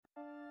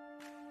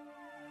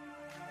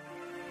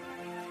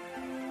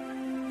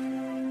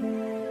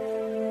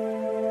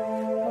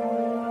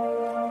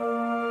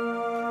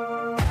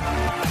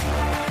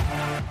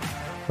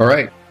All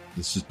right.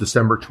 This is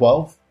December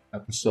 12th,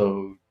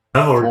 episode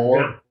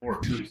 4. For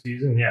the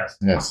season, yes.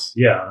 Yes.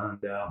 Yeah,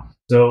 and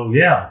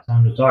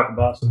time to talk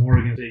about some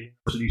Oregon State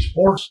University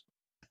sports.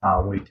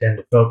 We tend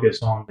to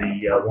focus on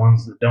the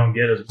ones that don't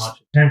get as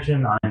much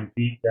attention. I'm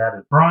Pete, that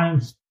is Brian,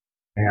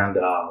 and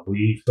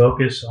we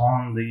focus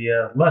on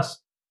the less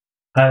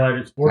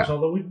highlighted sports. Yeah.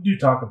 Although we do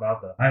talk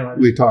about the highlighted.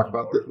 We talk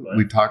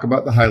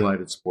about the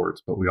highlighted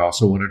sports, but we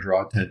also want to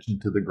draw attention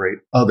to the great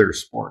other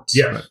sports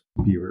that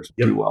viewers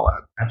do well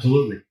at.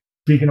 Absolutely.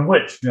 Speaking of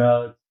which,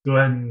 go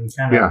ahead and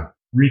kind of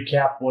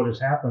recap what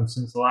has happened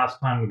since the last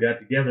time we got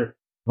together.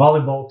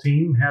 Volleyball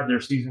team had their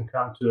season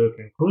come to a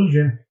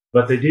conclusion,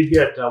 but they did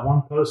get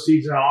one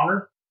postseason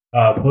honor,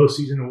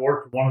 postseason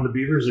award for one of the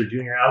Beavers. Their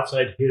junior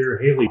outside hitter,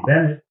 Haley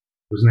Bennett,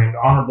 was named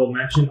honorable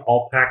mention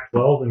All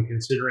Pac-12, and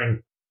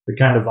considering the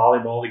kind of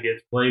volleyball that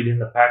gets played in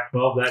the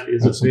Pac-12,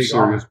 that's a big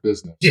serious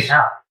business.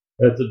 Yeah,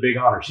 that's a big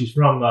honor. She's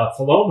from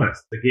Philomath,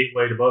 the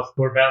gateway to both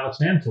Corvallis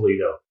and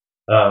Toledo.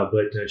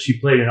 But she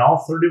played in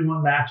all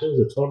 31 matches,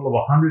 a total of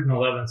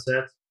 111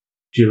 sets.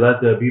 She led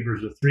the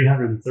Beavers with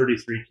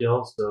 333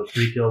 kills, so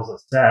 3 kills a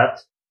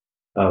set,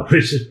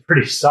 which is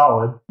pretty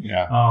solid.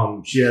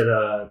 Yeah. She had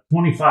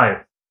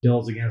 25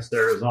 kills against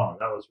Arizona.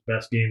 That was her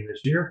best game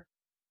this year.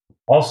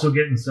 Also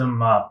getting some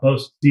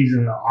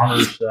postseason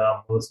honors.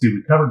 Let's see,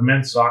 we covered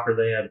men's soccer.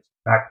 They had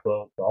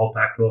Pac-12, all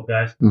Pac-12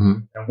 guys. Mm-hmm.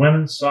 And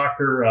women's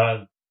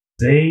soccer,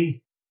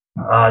 they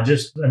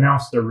just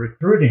announced their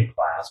recruiting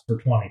class for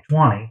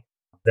 2020.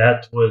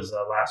 That was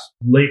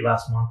late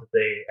last month that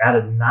they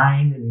added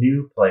 9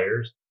 new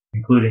players,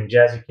 including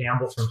Jazzy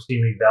Campbell from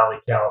Simi Valley,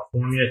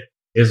 California,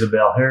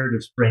 Isabel Herod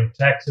of Spring,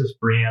 Texas,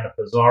 Brianna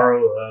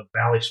Pizarro of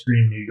Valley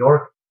Stream, New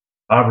York,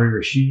 Aubrey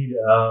Rashid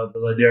of the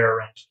Ladera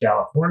Ranch,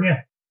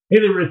 California,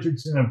 Haley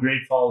Richardson of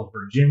Great Falls,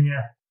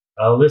 Virginia,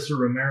 Alyssa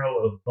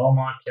Romero of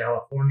Beaumont,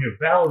 California,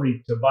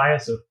 Valerie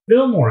Tobias of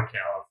Fillmore,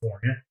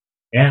 California,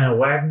 Anna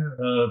Wagner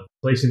of a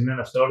place in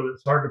Minnesota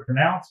that's hard to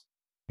pronounce,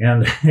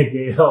 and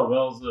Gail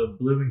Wells of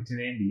Bloomington,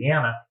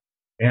 Indiana.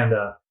 And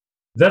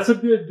that's a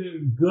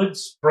good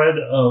spread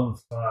of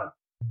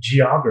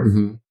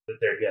geography that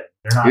they're getting.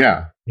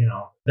 They're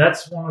not,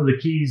 that's one of the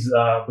keys,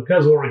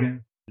 because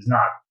Oregon is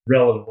not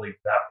relatively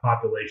that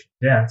population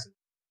dense.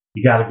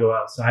 You got to go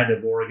outside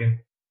of Oregon.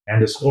 And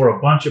to score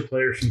a bunch of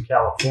players from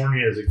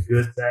California is a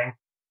good thing.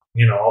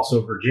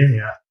 Also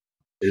Virginia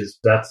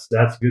that's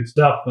good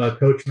stuff.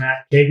 Coach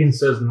Matt Kagan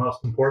says the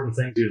most important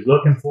things he was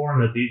looking for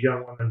and that these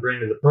young women bring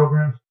to the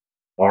program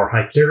are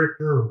high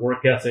character,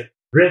 work ethic,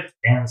 grit,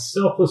 and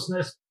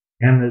selflessness,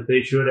 and that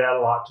they should add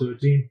a lot to a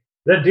team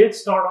that did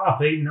start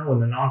off 8-0 in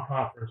the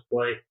non-conference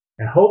play.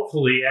 And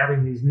hopefully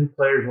adding these new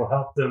players will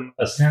help them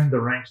ascend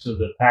the ranks of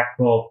the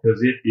Pac-12,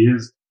 because it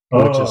is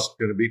which is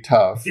going to be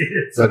tough,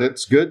 but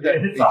it's good that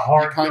it's a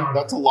hard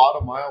that's a lot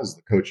of miles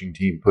the coaching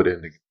team put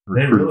in to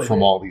recruit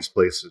from all these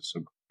places.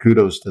 So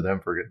kudos to them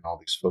for getting all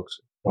these folks.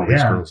 To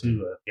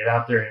get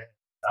out there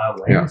and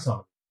land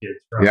some of the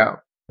kids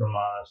from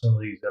some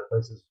of these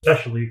places,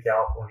 especially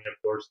California, of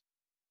course.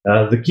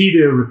 The key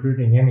to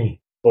recruiting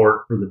any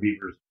sport for the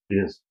Beavers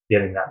is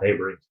getting that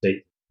neighboring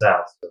state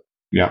south.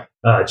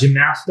 So,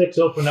 gymnastics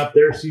opened up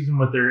their season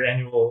with their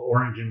annual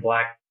orange and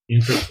black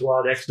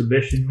inter-squad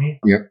exhibition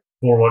meet.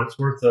 For what it's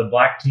worth, the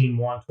black team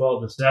won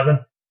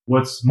 12-7.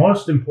 What's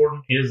most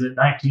important is that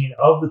 19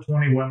 of the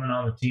 20 women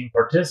on the team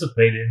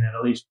participated in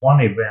at least one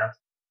event,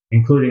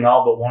 including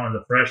all but one of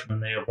the freshmen.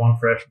 They have one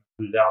freshman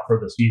who's out for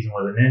the season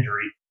with an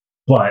injury,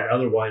 but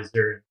otherwise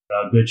they're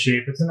in good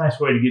shape. It's a nice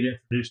way to get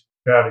introduced to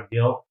Crowded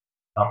Gill.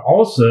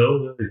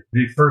 Also,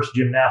 the first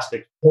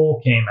gymnastics poll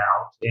came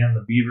out, and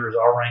the Beavers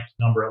are ranked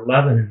number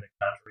 11 in the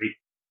country.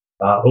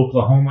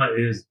 Oklahoma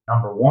is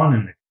number 1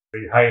 in the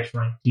the highest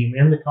ranked team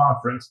in the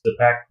conference. The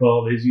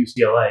Pac-12 is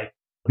UCLA.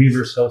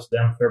 Beavers host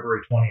them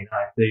February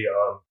 29th. They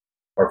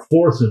are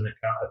 4th in the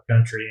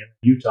country, and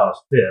Utah's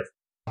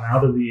 5th.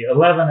 Out of the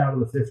 11 out of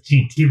the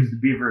 15 teams the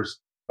Beavers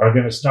are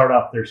going to start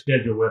off their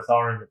schedule with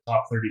are in the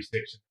top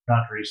 36 in the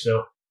country.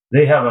 So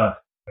they have a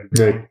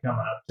good one coming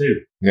up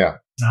too. Yeah.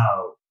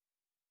 Now,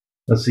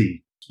 let's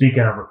see.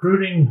 Speaking of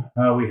recruiting,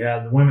 we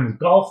had the women's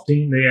golf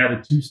team. They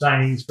added 2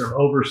 signings from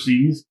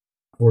overseas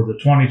for the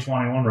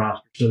 2021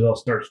 roster, so they'll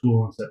start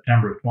school in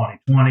September of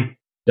 2020.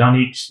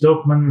 Danique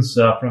Stokmans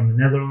from the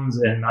Netherlands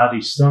and Maddie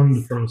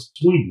Sund from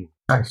Sweden.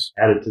 Nice.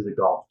 Added to the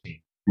golf team.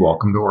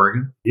 Welcome to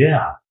Oregon.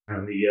 Yeah.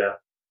 And the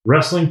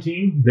wrestling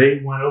team, they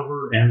went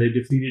over and they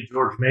defeated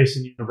George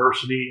Mason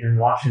University in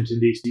Washington,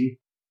 D.C.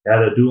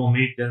 Had a dual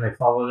meet. Then they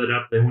followed it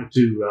up. They went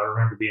to,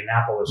 the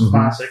Annapolis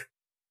Classic.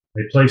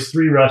 They placed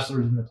 3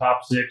 wrestlers in the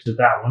top 6 at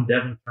that one.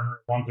 Devin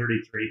Turner at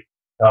 133.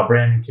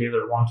 Brandon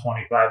Kaler at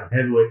 125, and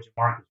heavyweight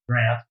Jamarcus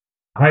Grant.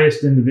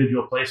 Highest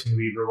individual placing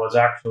Beaver was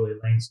actually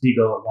Lane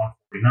Stiegel at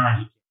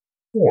 149.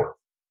 He came 4th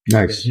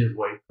in his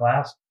weight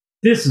class.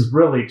 This is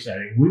really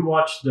exciting. We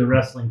watched the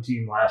wrestling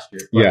team last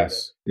year.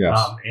 Yes.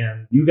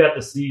 And you got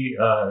to see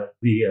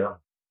the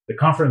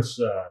conference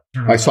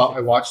tournament.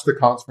 I watched the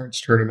conference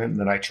tournament, and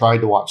then I tried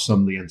to watch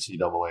some of the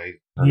NCAA.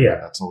 Yeah.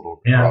 That's a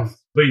little rough.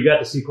 But you got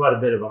to see quite a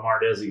bit of Amar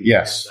Desi.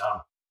 Yes.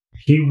 And,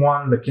 he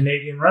won the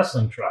Canadian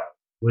wrestling trial,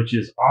 which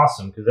is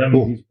awesome because that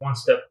means he's one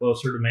step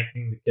closer to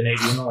making the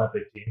Canadian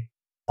Olympic team.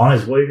 On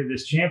his way to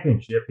this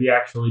championship, he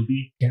actually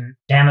beat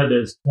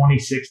Canada's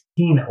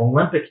 2016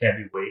 Olympic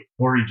heavyweight,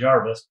 Corey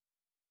Jarvis,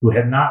 who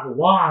had not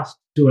lost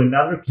to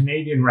another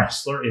Canadian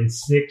wrestler in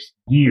 6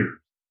 years.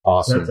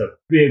 Awesome. So that's a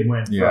big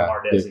win for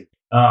Ardezi.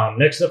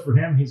 Next up for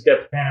him, he's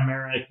got the Pan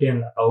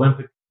American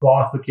Olympic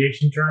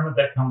qualification tournament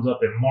that comes up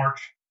in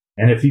March.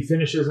 And if he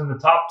finishes in the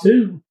top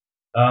 2,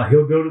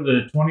 he'll go to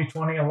the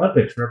 2020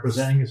 Olympics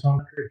representing his home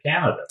country,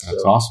 Canada.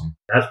 That's awesome.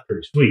 That's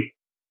pretty sweet.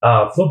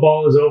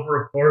 Football is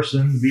over, of course,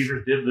 and the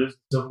Beavers did lose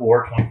the Civil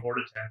War 24-10.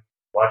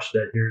 Watched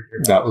that here.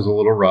 That was a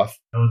little rough.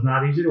 It was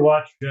not easy to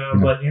watch,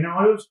 but it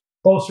was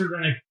closer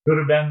than it could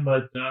have been.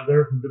 But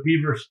the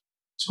Beavers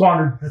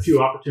squandered a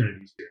few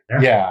opportunities here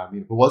and there. Yeah, I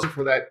mean, if it wasn't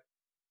for that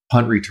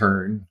punt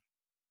return,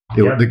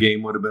 the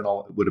game would have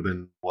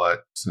been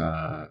what?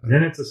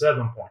 Then it's a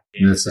 7-point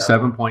game. It's a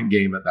 7-point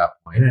game at that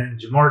point. And then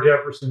Jamar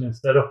Jefferson,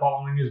 instead of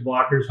following his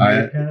blockers,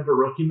 made kind of a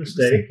rookie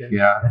mistake. And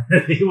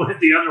he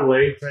went the other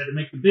way, tried to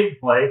make the big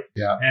play,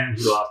 and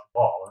he lost the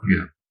ball.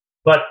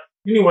 But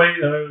anyway,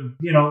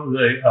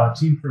 the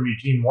team from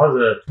Eugene was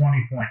a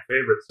 20-point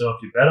favorite. So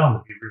if you bet on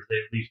the Beavers, they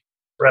at least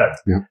spread.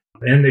 Yeah.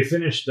 And they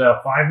finished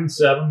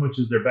 5-7, which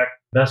is their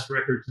best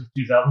record since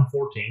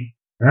 2014,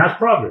 and that's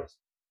progress.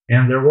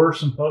 And there were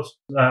some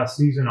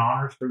post-season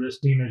honors for this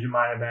team, as you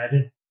might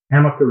imagine.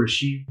 Hamaka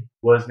Rashid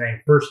was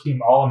named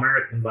first-team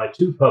All-American by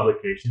 2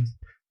 publications.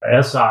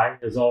 SI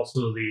is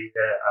also the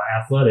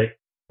Athletic.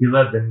 He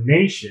led the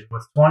nation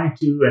with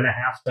 22.5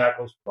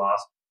 tackles for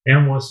loss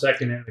and was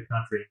second in the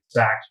country in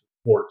sacks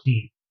with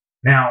 14.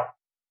 Now,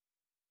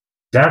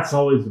 that's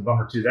always the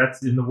bummer, too.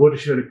 That's in the woulda,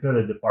 shoulda,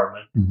 coulda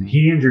department. Mm-hmm.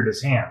 He injured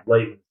his hand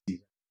late in the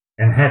season.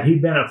 And had he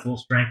been at full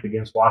strength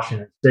against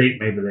Washington State,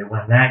 maybe they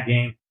win that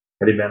game.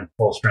 Had he been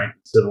full strength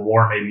in Civil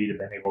War, maybe he'd have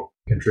been able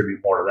to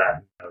contribute more to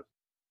that.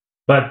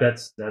 But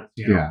that's the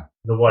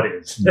what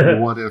is. The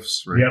what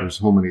ifs, right? Yep. There's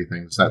so many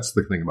things. That's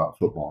the thing about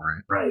football,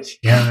 right? Right.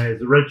 And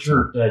as a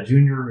redshirt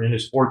junior in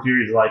his 4th year,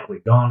 he's likely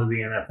gone to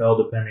the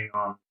NFL, depending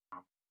on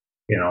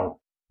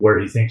where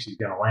he thinks he's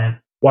going to land.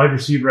 Wide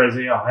receiver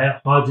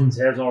Isaiah Hodgins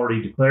has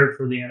already declared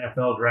for the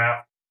NFL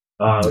draft.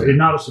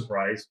 Not a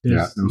surprise.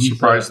 No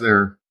surprise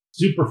there.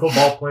 Super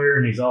football player,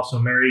 and he's also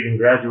married and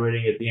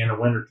graduating at the end of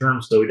winter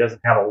term, so he doesn't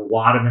have a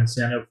lot of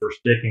incentive for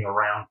sticking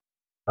around,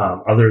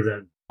 other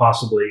than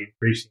possibly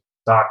increasing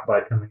stock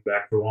by coming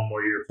back for one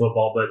more year of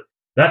football. But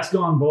that's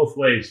gone both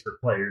ways for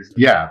players.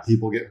 Yeah,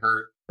 people get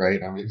hurt,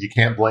 right? I mean, you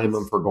can't blame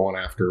him for going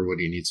after what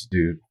he needs to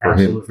do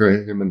for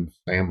him and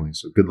family.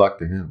 So good luck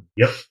to him.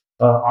 Yep.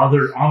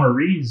 Other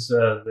honorees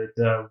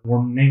that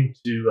were named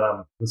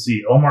to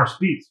Omar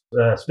Spates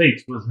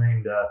was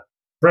named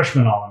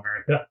Freshman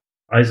All-America.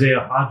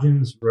 Isaiah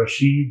Hodgins,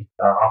 Rashid,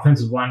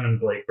 offensive lineman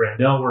Blake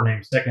Brandell were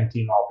named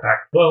second-team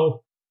All-Pac-12.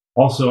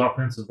 Also,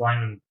 offensive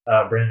lineman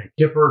Brandon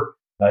Kipper,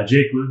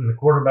 Jake Luton, the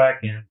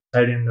quarterback, and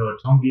tight end Noah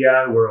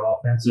Tongiai were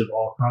offensive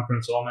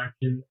All-Conference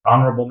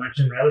honorable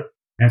mention,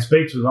 and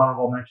Spates was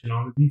honorable mention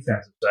on the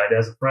defensive side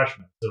as a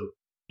freshman. So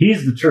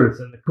he's the truth,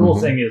 and the cool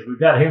thing is we've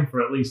got him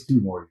for at least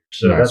 2 more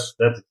years. So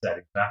that's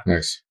exciting.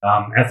 Nice.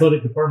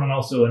 Athletic department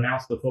also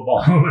announced the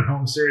football home and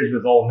home series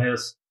with Ole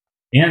Miss.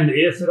 And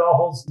if it all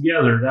holds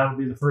together, that will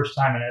be the first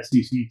time an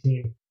SEC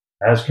team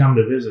has come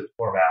to visit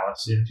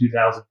Corvallis in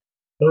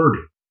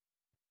 2030.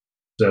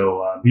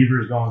 So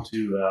Beavers going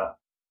to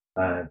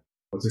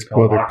what's it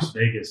called?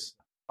 Vegas,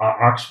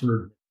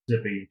 Oxford,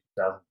 Mississippi.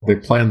 They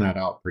plan that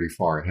out pretty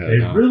far ahead. They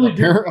really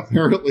do.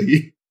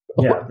 Apparently,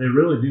 yeah, they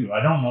really do.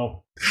 I don't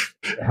know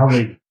how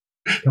they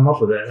come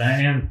up with it,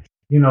 and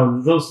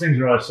those things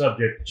are always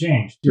subject to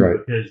change too,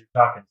 because you're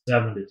talking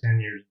 7 to 10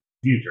 years in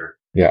the future.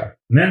 Yeah.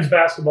 Men's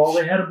basketball,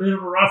 they had a bit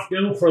of a rough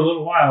go for a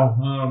little while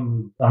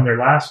on their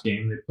last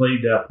game. They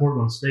played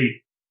Portland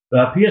State.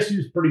 PSU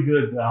is pretty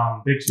good,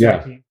 Big Sky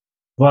team.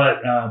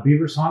 But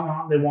Beavers hung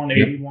on. They won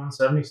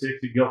 81-76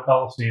 at Gill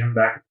Coliseum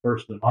back at the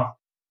first of the month.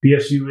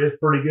 PSU is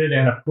pretty good.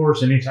 And, of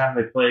course, anytime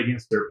they play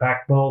against their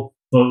Pac-12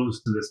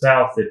 foes to the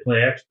south, they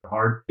play extra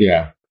hard.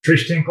 Yeah.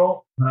 Trish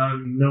Tinkle,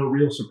 no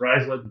real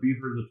surprise, led the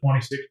Beavers with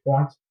 26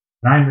 points,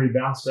 9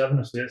 rebounds, 7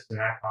 assists in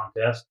that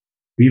contest.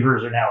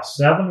 Beavers are now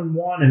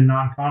 7-1 in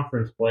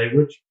non-conference play,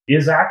 which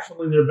is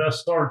actually their best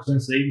start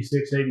since the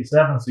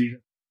 86-87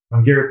 season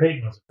when Gary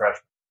Payton was a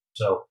freshman.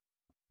 So,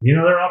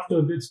 they're off to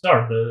a good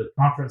start. The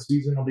conference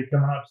season will be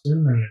coming up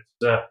soon, and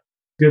it's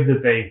good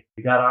that they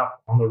got off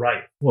on the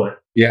right foot.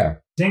 Yeah.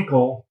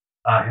 Tinkle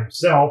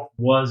himself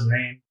was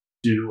named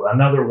to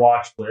another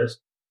watch list.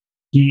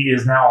 He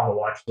is now on the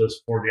watch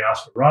list for the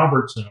Oscar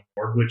Robertson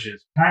Award, which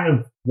is kind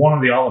of one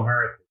of the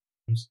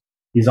All-Americans.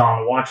 He's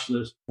on the watch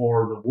list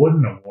for the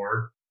Wooden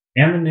Award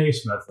and the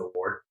Naismith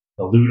Award,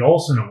 the Lute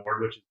Olson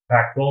Award, which is the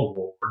Pac-12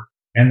 award,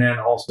 and then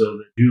also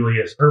the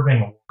Julius Irving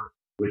Award,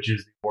 which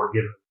is the award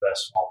given to the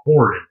best small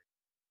forward.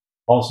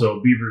 Also,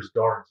 Beavers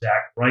guard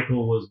Zach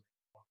Reichel was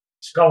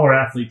Scholar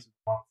Athletes of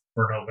the Month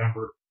for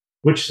November,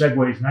 which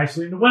segues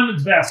nicely into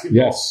women's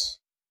basketball.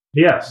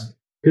 Yes.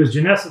 because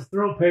Janessa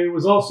Thropay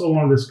was also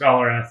one of the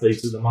Scholar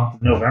Athletes of the month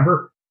of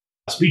November.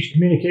 A speech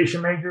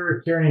communication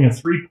major carrying a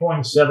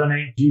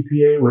 3.78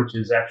 GPA, which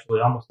is actually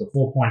almost a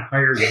full point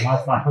higher than my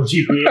final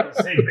GPA in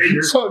the same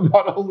major. So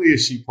not only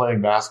is she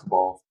playing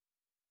basketball,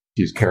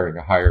 she's carrying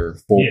a higher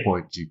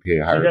full-point GPA. She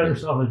got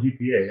herself a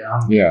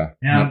GPA.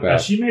 And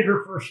she made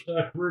her first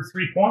career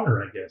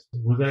three-pointer, I guess.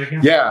 Was that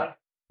against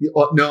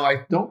Well, no,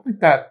 I don't think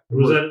that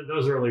was that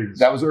was earlier.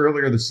 That was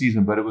earlier this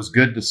season, but it was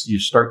good to see, you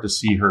start to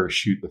see her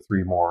shoot the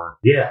three more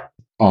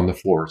on the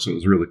floor. So it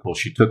was really cool.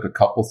 She took a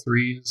couple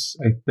threes,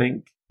 I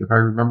think, if I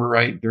remember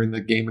right, during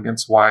the game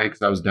against Hawaii,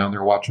 because I was down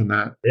there watching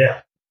that.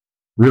 Yeah.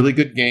 Really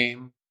good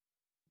game.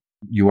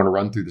 You want to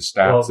run through the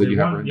stats that you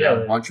have right now?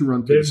 Why don't you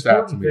run through the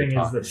stats? The important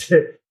thing is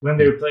that when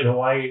they played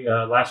Hawaii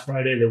last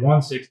Friday, they won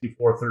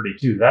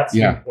 64-32. That's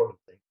the important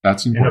thing.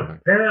 That's important. And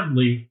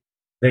apparently,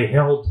 they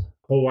held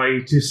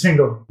Hawaii to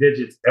single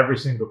digits every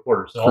single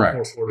quarter. So Correct.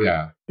 All 4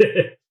 quarters.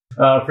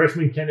 Yeah.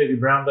 Freshman Kennedy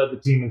Brown led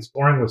the team in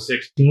scoring with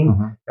 16.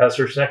 Mm-hmm. That's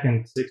her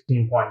second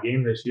 16-point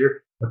game this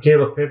year.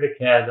 Michaela Pivick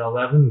had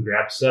 11,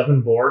 grabbed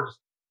 7 boards.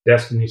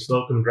 Destiny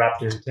Slocum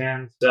dropped in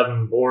 10,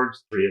 7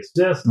 boards, 3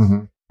 assists.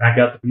 Mm-hmm. That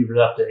got the Beavers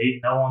up to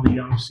 8-0 on the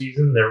young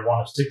season. They're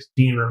one of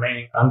 16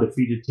 remaining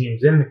undefeated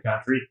teams in the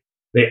country.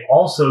 They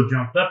also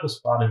jumped up a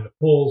spot in the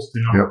polls to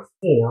number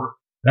 4.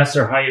 That's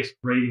their highest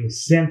rating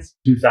since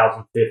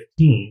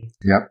 2015,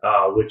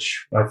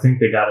 which I think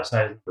they got as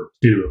high as number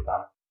 2, if I'm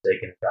not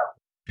mistaken.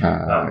 I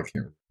can't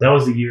remember. That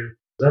was the year.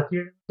 Was that the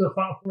year the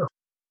Final Four?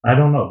 I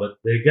don't know, but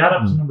they got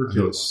up to number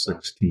 2. It was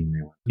 16.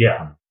 They went.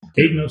 Yeah.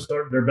 8-0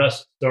 start, their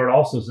best start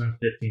also since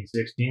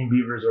 15-16.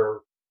 Beavers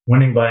are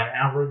winning by an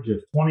average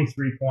of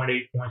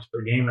 23.8 points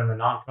per game in the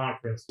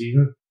non-conference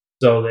season.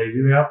 So they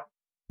do have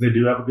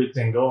a good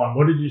thing going.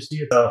 What did you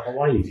see at the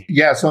Hawaii game?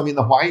 Yeah, so I mean,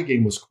 the Hawaii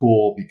game was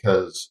cool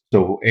because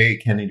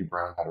Kennedy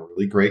Brown had a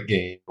really great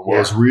game. But what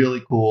was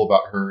really cool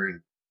about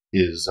her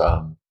is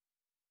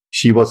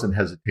she wasn't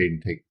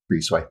hesitating to take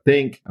 3. So I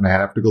think, and I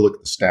have to go look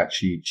at the stat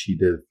sheet, she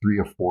did 3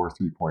 of 4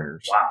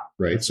 3-pointers. Wow.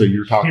 Right. So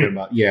you're talking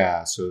about,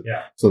 so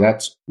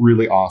that's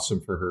really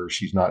awesome for her.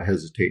 She's not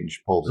hesitating.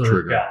 She pulled the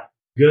trigger.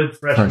 Good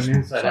freshman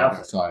inside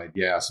outside.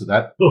 Yeah. So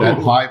that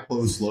high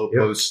post, low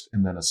post,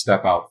 and then a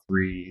step out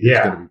 3 is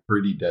going to be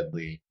pretty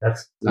deadly.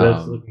 That's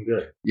looking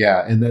good.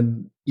 Yeah. And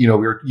then, you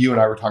and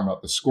I were talking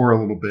about the score a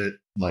little bit.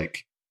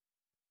 Like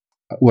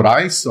what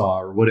I saw,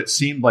 or what it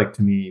seemed like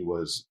to me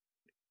was,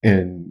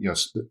 and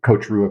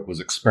Coach Ruick was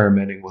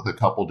experimenting with a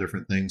couple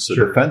different things. So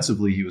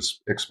defensively, he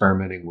was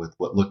experimenting with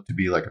what looked to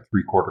be like a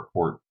 3/4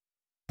 court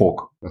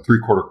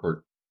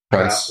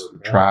press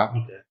trap.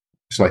 Okay.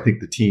 So I think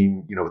the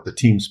team, with the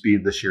team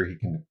speed this year, he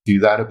can do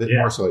that a bit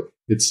more. So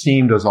it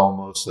seemed as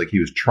almost like he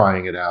was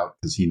trying it out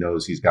because he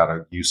knows he's got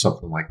to use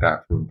something like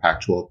that for when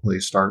Pac-12 play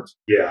starts.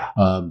 Yeah.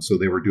 So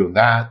they were doing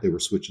that. They were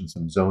switching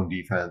some zone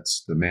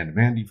defense to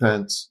man-to-man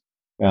defense.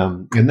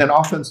 And then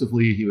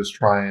offensively, he was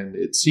trying.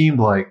 It seemed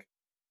like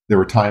there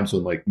were times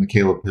when like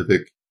Michaela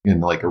Pivick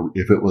in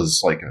if it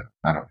was like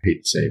I don't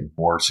hate to say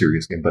more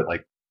serious game, but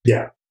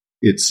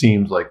it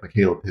seems like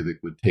Michaela Pivick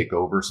would take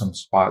over some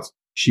spots.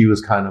 She was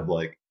kind of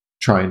like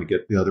trying to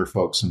get the other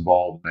folks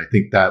involved. And I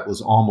think that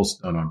was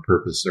almost done on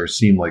purpose. There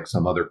seemed like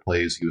some other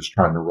plays he was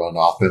trying to run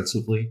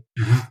offensively.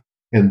 Mm-hmm.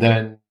 And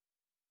then,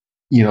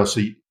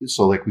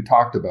 so like we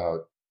talked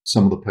about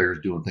some of the players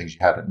doing things you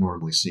hadn't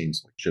normally seen,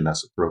 like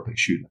Janessa Thropay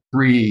shooting a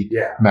 3.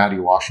 Yeah. Maddie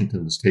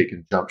Washington was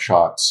taking jump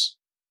shots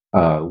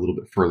a little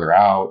bit further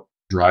out,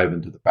 drive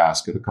into the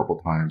basket a couple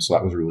times. So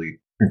that was really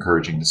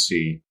encouraging to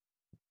see.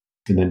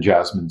 And then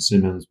Jasmine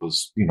Simmons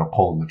was,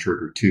 pulling the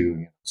trigger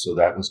too. So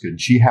that was good. And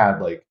she had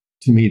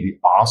to me, the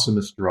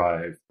awesomest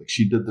drive. Like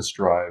she did this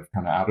drive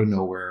kind of out of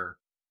nowhere,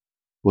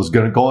 was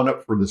going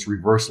up for this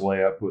reverse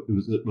layup.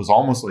 It was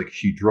almost like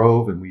she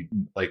drove and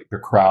the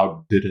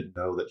crowd didn't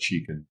know that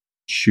she can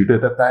shoot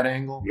it at that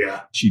angle.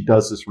 Yeah. She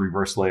does this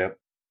reverse layup.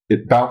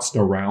 It bounced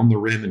around the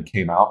rim and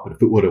came out, but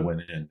if it would have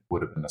went in, it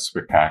would have been a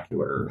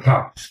spectacular.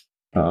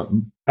 How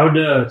would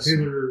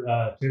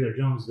Taylor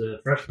Jones, the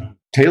freshman?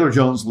 Taylor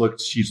Jones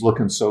she's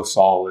looking so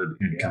solid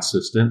and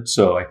consistent.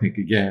 So I think,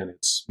 again,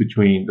 it's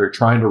they're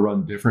trying to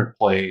run different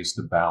plays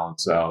to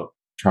balance out,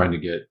 trying to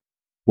get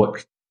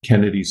what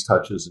Kennedy's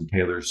touches and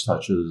Taylor's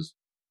touches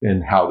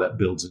and how that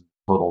builds in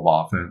total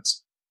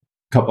offense.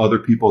 A couple other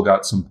people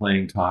got some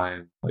playing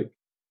time, like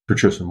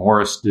Patricia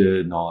Morris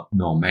did,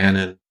 Noel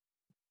Mannon.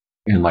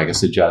 And like I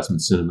said, Jasmine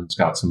Simmons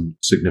got some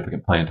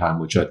significant playing time,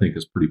 which I think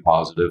is pretty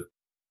positive.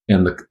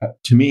 And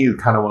to me,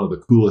 kind of one of the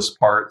coolest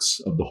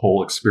parts of the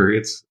whole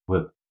experience,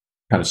 what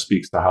kind of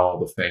speaks to how all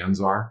the fans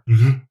are.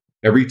 Mm-hmm.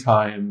 Every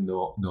time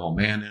Noel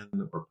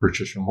Mannon or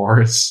Patricia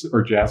Morris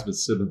or Jasmine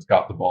Simmons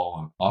got the ball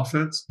on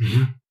offense,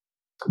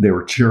 they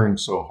were cheering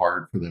so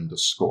hard for them to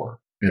score.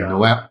 And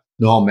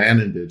Noel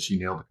Mannon did. She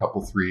nailed a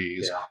couple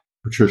threes. Yeah.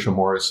 Patricia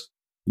Morris,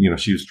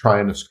 she was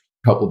trying a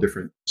couple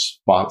different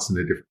spots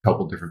in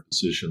couple different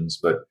positions,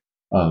 but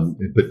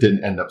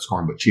didn't end up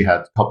scoring. But she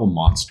had a couple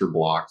monster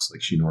blocks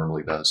like she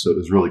normally does. So it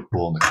was really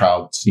cool. And the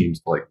crowd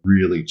seems to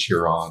really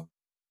cheer on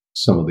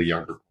some of the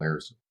younger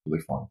players.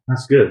 really fun.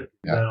 That's good.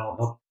 Yeah. That'll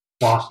help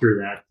foster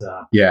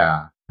that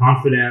Yeah.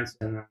 confidence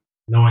and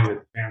knowing that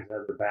the fans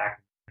have their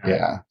back.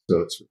 Yeah.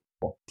 So it's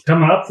cool.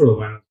 Coming up for the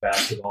women's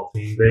basketball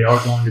team, they are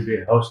going to be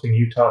hosting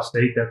Utah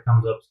State. That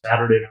comes up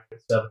Saturday night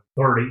at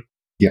 7:30.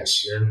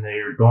 Yes. Then they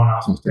are going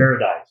off to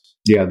Paradise.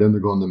 Yeah. Then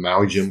they're going to the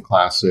Maui Gym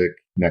Classic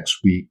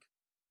next week.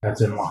 That's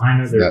in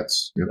Lahaina. They're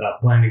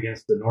playing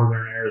against the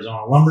Northern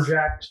Arizona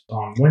Lumberjacks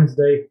on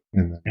Wednesday,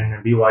 and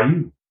then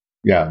BYU.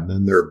 Yeah, and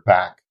then they're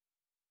back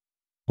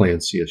playing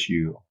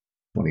CSU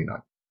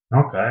 29th.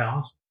 Okay,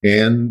 awesome.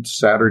 And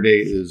Saturday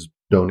is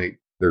donate.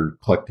 They're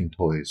collecting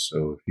toys.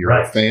 So if you're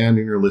a fan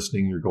and you're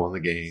listening, you're going to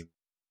the game,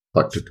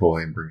 collect a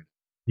toy and bring it.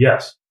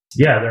 Yes.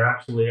 Yeah, they're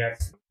actually at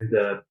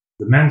the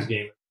men's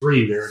game at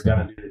 3. They're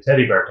going to do the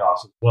teddy bear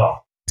toss as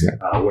well,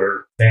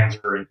 where fans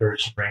are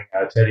encouraged to bring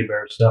teddy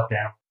bear stuffed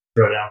animals,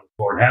 throw down the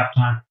floor at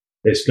halftime.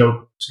 They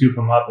scoop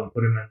them up and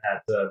put them in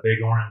that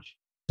big orange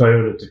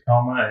Toyota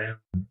Tacoma,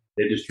 and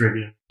they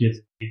distribute them to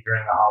kids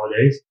during the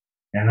holidays.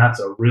 And that's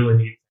a really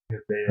neat thing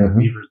that they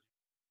Beavers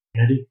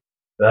community.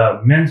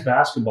 Men's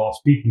basketball,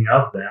 speaking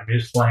of them,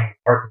 is playing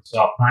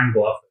Arkansas Pine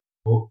Bluff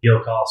at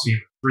Gill Coliseum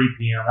at 3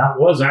 p.m. That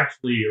was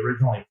actually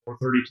originally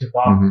 4:30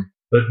 tip-off,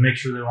 but make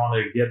sure they want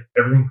to get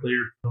everything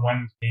cleared for the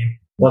women's game,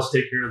 plus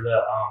take care of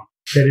the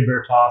teddy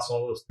bear toss,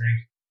 all those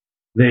things.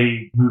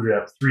 They moved it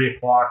up 3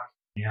 o'clock,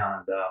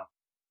 and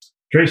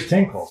Trace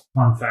Tinkle,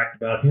 fun fact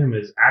about him,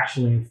 is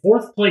actually in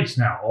 4th place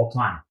now all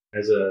time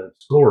as a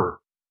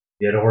scorer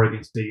at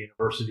Oregon State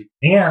University.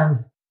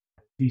 And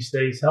if he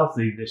stays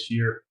healthy this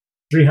year,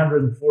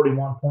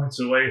 341 points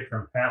away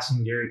from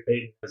passing Gary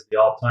Payton as the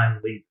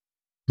all-time lead.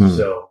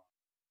 So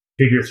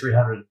figure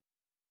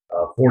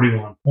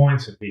 341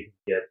 points if he can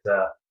get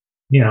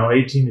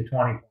 18 to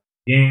 20 points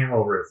a game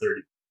over a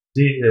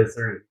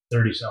 30-some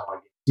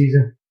game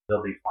season,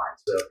 they'll be fine.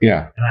 So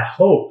and I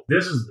hope,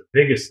 this is the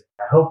biggest thing,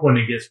 I hope when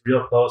it gets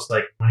real close,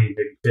 like when he's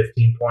maybe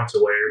 15 points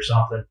away or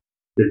something,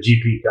 the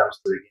GP comes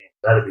to the game.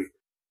 That'd be good.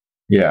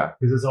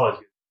 Because it's always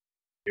good.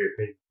 Gary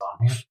Payton's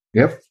on here.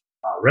 Yep.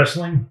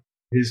 Wrestling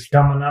is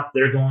coming up.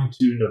 They're going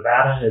to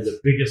Nevada, the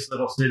biggest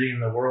little city in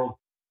the world,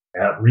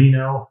 at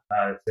Reno.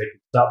 If they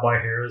could stop by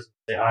Harrah's and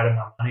say hi to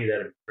my money,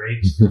 that'd be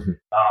great.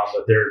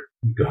 But they're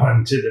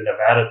going to the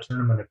Nevada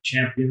Tournament of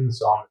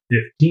Champions on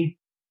the 15th.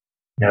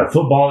 Now,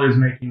 football is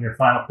making their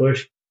final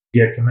push.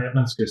 Get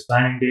commitments because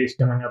signing day is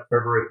coming up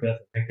February 5th.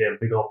 I think they have a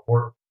big old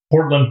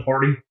Portland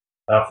party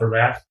for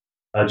that.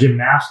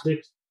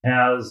 Gymnastics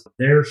has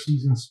their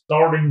season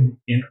starting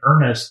in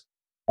earnest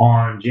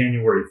on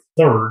January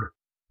 3rd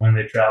when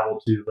they travel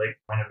to Lake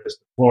Buena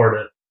Vista,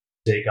 Florida,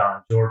 to take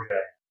on Georgia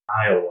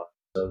and Iowa.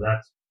 So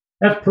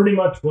that's pretty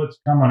much what's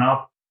coming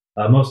up.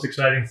 Most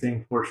exciting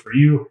thing, of course, for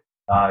you,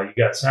 you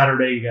got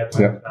Saturday, you got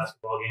the women's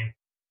basketball game.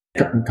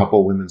 A couple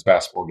of women's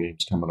basketball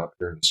games coming up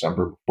here in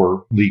December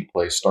before league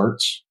play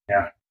starts.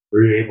 Yeah.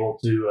 Were you able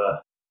to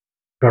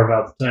carve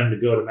out the time to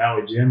go to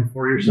Maui Gym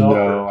for yourself?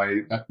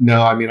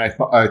 No, I mean, I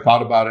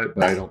thought about it,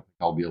 but I don't think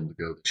I'll be able to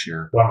go this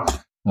year.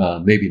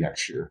 Maybe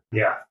next year.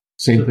 Yeah.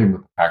 Same thing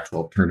with the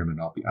Pac-12 tournament.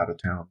 I'll be out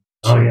of town.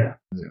 So,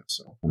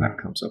 so when that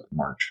comes up in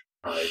March.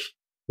 All right.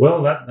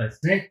 Well, that I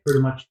think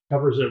pretty much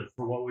covers it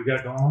for what we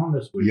got going on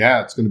this week.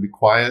 Yeah, it's going to be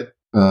quiet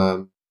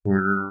for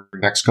the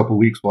next couple of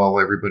weeks while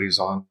everybody's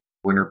on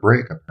winter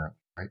break, apparently,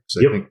 right?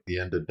 Because I think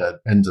the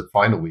ends of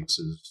final weeks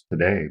is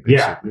today.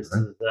 This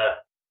is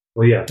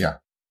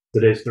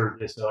today's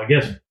Thursday, so I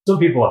guess some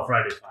people have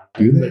Friday final.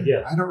 Do they? But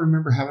yes. I don't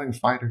remember having a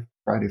Friday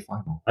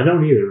final. I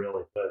don't either,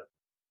 really. But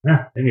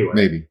anyway,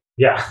 maybe.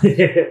 Yeah.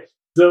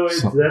 So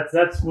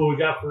that's what we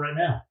got for right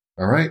now.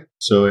 All right.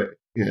 So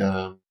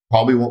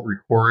probably won't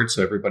record.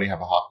 So everybody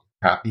have a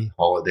happy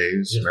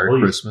holidays,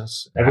 Merry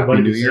Christmas, everybody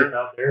Happy New Year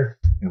out there,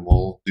 and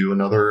we'll do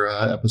another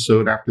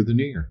episode after the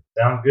New Year.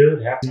 Sounds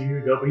good. Happy New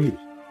Year, go Beavs.